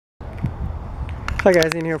Hi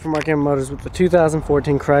guys, Ian here from Mark Motors with the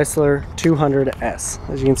 2014 Chrysler 200S.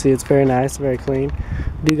 As you can see, it's very nice, very clean.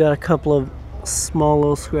 We do got a couple of small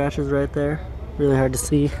little scratches right there. Really hard to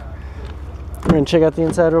see. We're going to check out the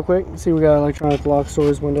inside real quick. See, we got electronic lock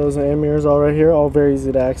doors, windows, and mirrors all right here. All very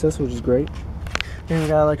easy to access, which is great. And we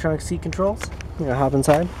got electronic seat controls. We're going to hop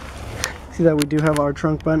inside. See that we do have our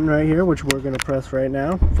trunk button right here, which we're going to press right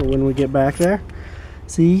now for when we get back there.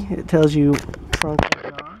 See, it tells you trunk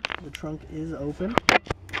ajar. The trunk is open.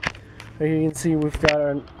 Right here you can see we've got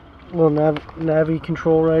our little navi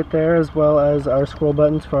control right there, as well as our scroll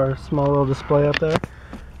buttons for our small little display up there.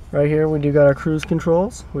 Right here we do got our cruise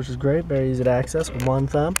controls, which is great, very easy to access with one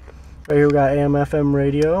thumb. Right here we got AM FM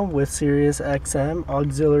radio with Sirius XM,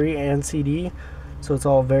 auxiliary, and CD, so it's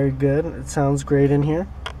all very good. It sounds great in here.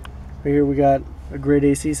 Right here we got a great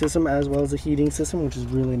AC system as well as a heating system, which is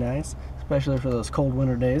really nice, especially for those cold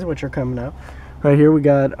winter days which are coming up. Right here we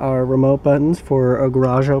got our remote buttons for a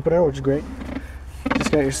garage opener, which is great.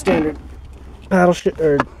 Just got your standard paddle shift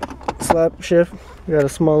or slap shift. We got a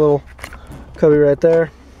small little cubby right there.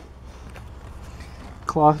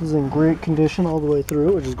 Cloth is in great condition all the way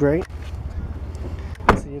through, which is great.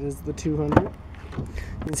 See, it is the 200. You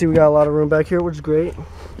can see we got a lot of room back here, which is great.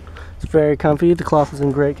 It's very comfy. The cloth is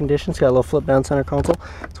in great condition. It's got a little flip down center console,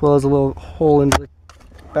 as well as a little hole into the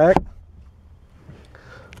back.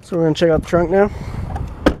 So we're going to check out the trunk now.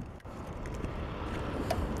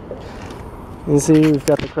 You can see we've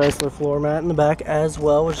got the Chrysler floor mat in the back as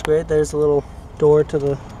well, which is great. There's a little door to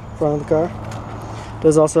the front of the car. It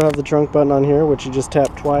does also have the trunk button on here, which you just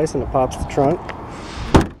tap twice and it pops the trunk.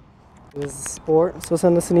 This is Sport, so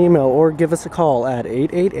send us an email or give us a call at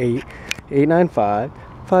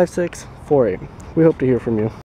 888-895-5648. We hope to hear from you.